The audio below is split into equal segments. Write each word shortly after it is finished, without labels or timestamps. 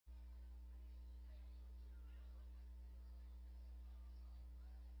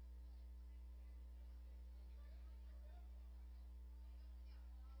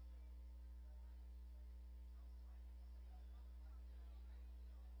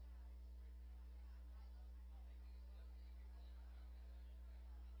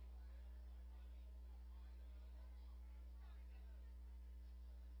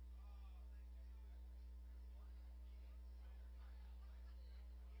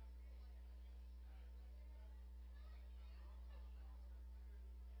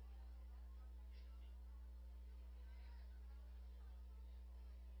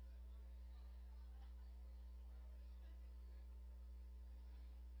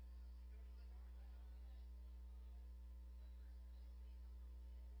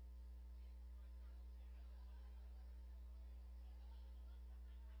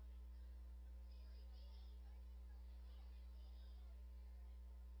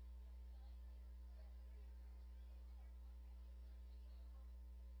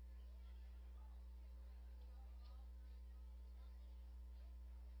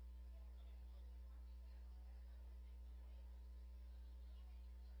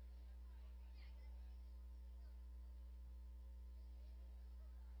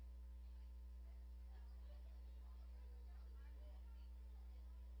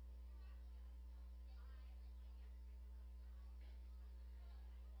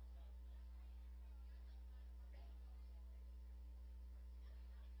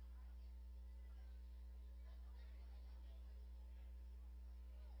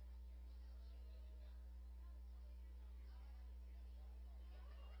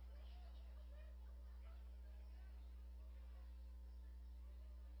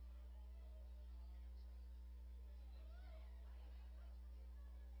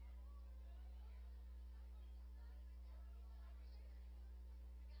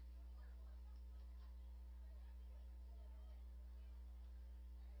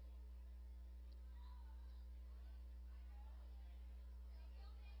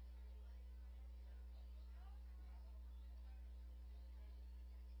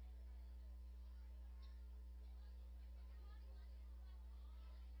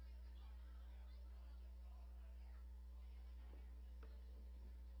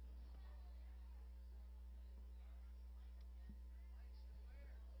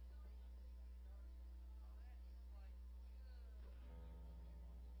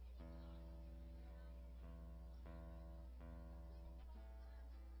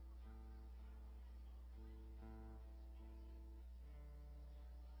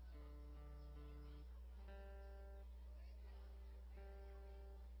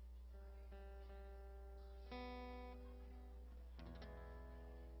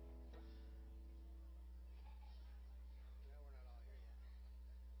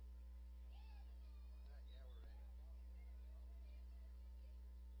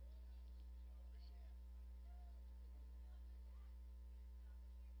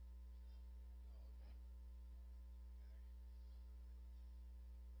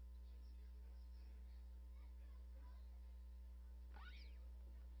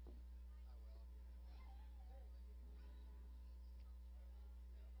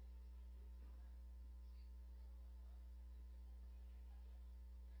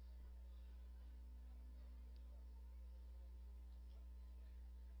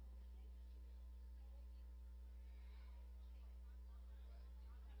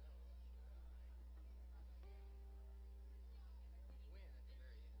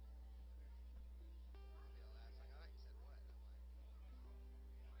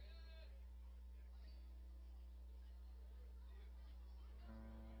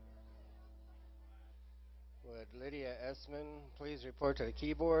Would Lydia Essman please report to the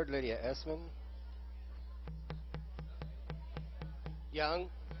keyboard? Lydia Essman. Young?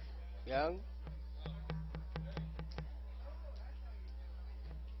 Young?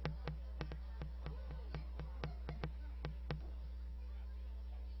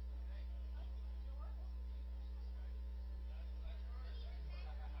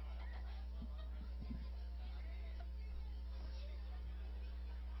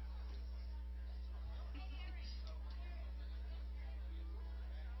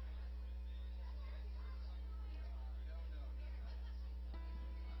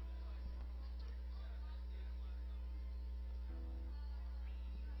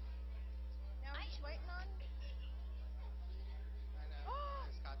 Now he's waiting on. Oh,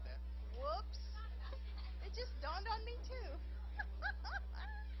 Just caught that. whoops! It just dawned on me too.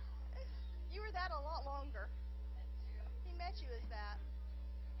 You were that a lot longer. He met you as that.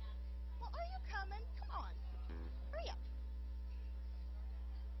 Well, are you coming? Come on, hurry up.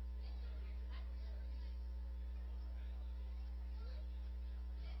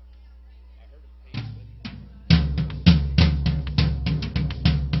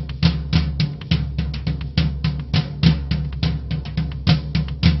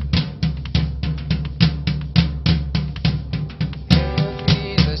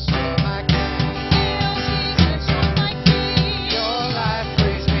 Jesus, you're my King. Your life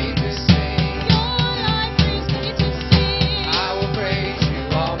brings me to sing. I will praise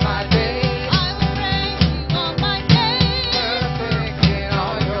you all my days. Perfect in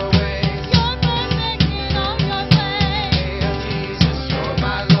all your ways. Hail Jesus, you're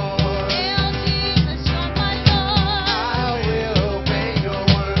my Lord. I will obey your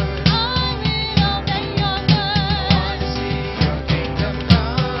word. Want to see your kingdom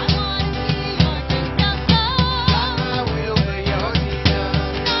come. Not my will, but yours be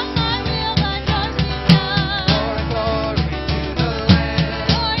done.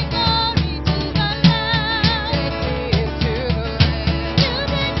 Glory, glory to the Lamb.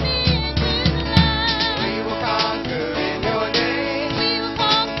 Take me into the land. We will conquer in your name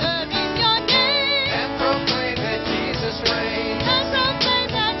and proclaim that Jesus reigns. Hail,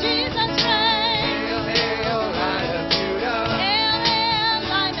 hail, Lion of Judah.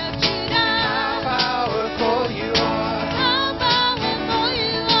 How powerful you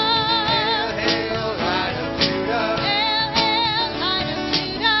are. Hail, hail, Lion of Judah.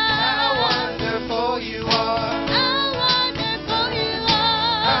 How wonderful you are. How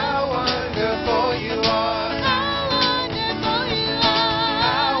wonderful you are.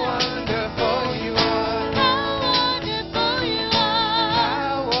 How wonderful you are.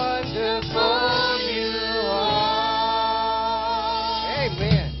 How wonderful you are.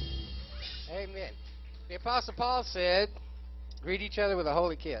 Amen. Amen. The Apostle Paul said, greet each other with a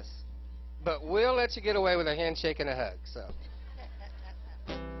holy kiss. But we'll let you get away with a handshake and a hug. So, That's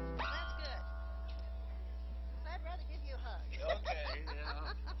good. I'd rather give you a hug. Okay,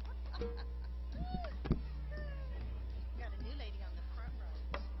 yeah. Got a new lady on the front row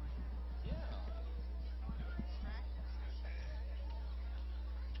this morning. Right?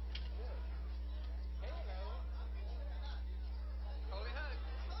 Holy hug.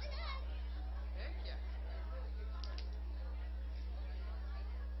 Thank you.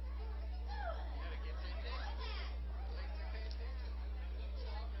 Gotta get their attention. Ladies are paying attention.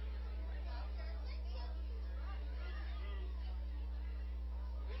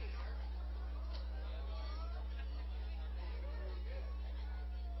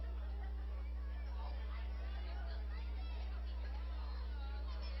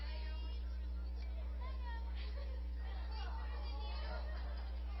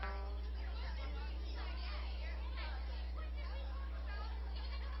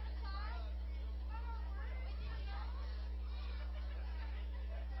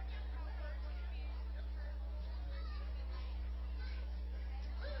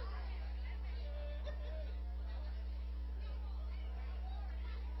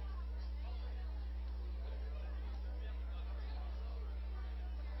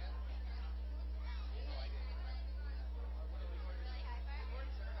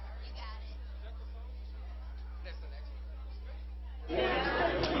 That's the next one.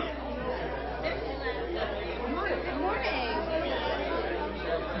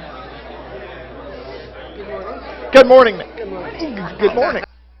 Good morning. Good morning.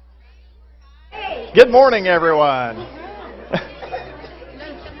 Good morning, everyone.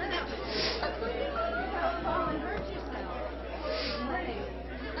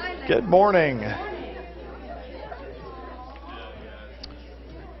 Good morning.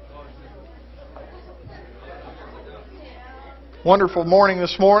 Wonderful morning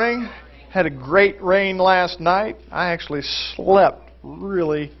this morning. Had a great rain last night. I actually slept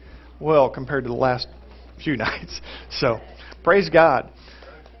really well compared to the last few nights. So, praise God.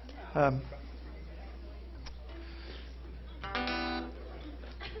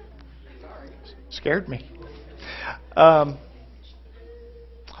 Scared me. I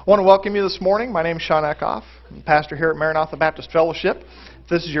want to welcome you this morning. My name is Sean Eckhoff. I'm pastor here at Maranatha Baptist Fellowship. If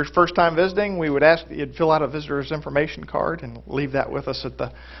this is your first time visiting, we would ask that you'd fill out a visitor's information card and leave that with us at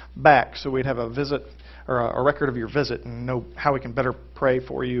the back so we'd have a visit or a record of your visit and know how we can better pray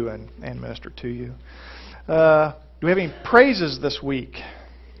for you and minister to you. Do we have any praises this week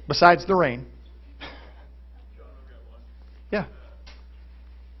besides the rain? Yeah.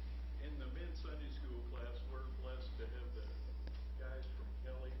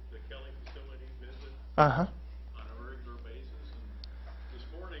 Uh-huh. On a regular basis. And this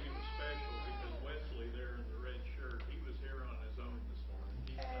morning it was special because Wesley there in the red shirt, he was here on his own this morning.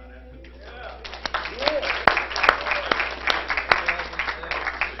 He's not at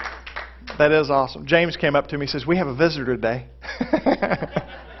the That is awesome. James came up to me and says, "We have a visitor today." He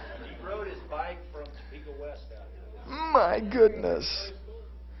rode his bike from Topeka West out here. My goodness.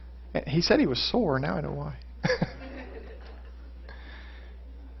 He said he was sore. Now I know why.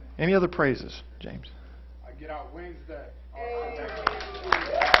 Any other praises, James? Get out Wednesday.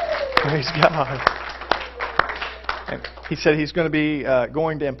 Praise God. And he said he's going to be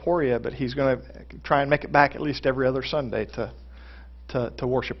going to Emporia, but he's going to try and make it back at least every other Sunday to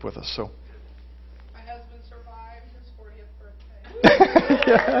worship with us. So. My husband survived his 40th birthday.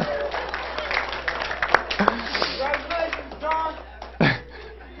 Congratulations, John.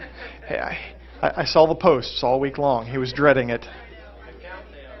 Hey, I saw the posts all week long. He was dreading it.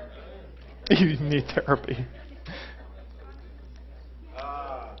 You need therapy.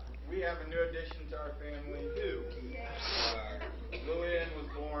 We have a new addition to our family. Lillian was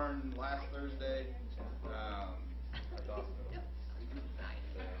born last Thursday. That's awesome.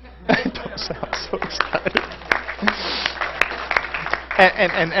 Sounds so excited.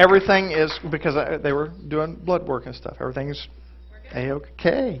 And everything is because they were doing blood work and stuff. Everything's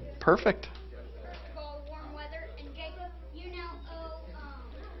A-OK. Perfect. Called warm weather, and Jacob, you now owe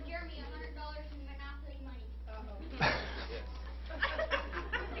Jeremy $100 in Monopoly money.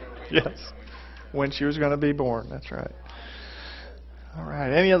 Yes. When she was going to be born. That's right. All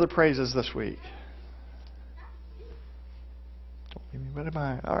right. Any other praises this week? Don't leave me, what am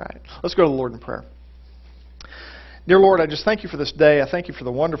I? All right. Let's go to the Lord in prayer. Dear Lord, I just thank you for this day. I thank you for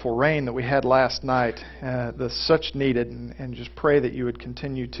the wonderful rain that we had last night, that's such needed, and just pray that you would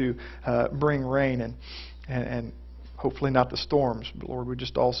continue to bring rain and hopefully not the storms. But Lord, we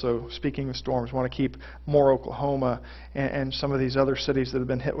just also, speaking of storms, want to keep Moore, Oklahoma, and some of these other cities that have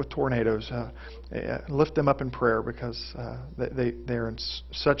been hit with tornadoes. Lift them up in prayer because they're in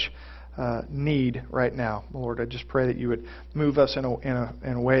such need right now. Lord, I just pray that you would move us in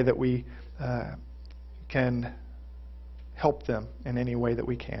a way that we can help them in any way that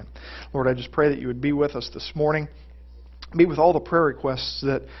we can. Lord, I just pray that you would be with us this morning. Be with all the prayer requests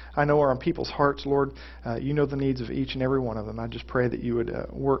that I know are on people's hearts, Lord. You know the needs of each and every one of them. I just pray that you would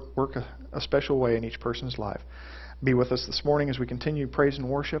work a special way in each person's life. Be with us this morning as we continue praise and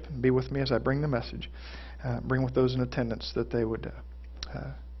worship. And be with me as I bring the message. Bring with those in attendance that they would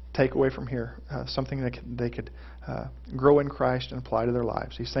take away from here something that they could grow in Christ and apply to their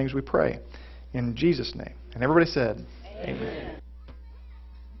lives. These things we pray in Jesus' name. And everybody said, Amen.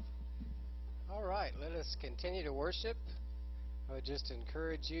 All right, let us continue to worship. I would just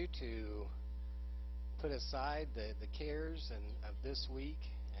encourage you to put aside the cares of this week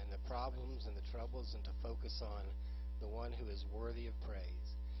and the problems and the troubles and to focus on the one who is worthy of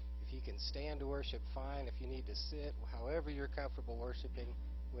praise. If you can stand to worship, fine. If you need to sit, however you're comfortable worshiping,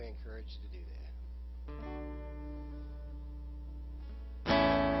 we encourage you to do that.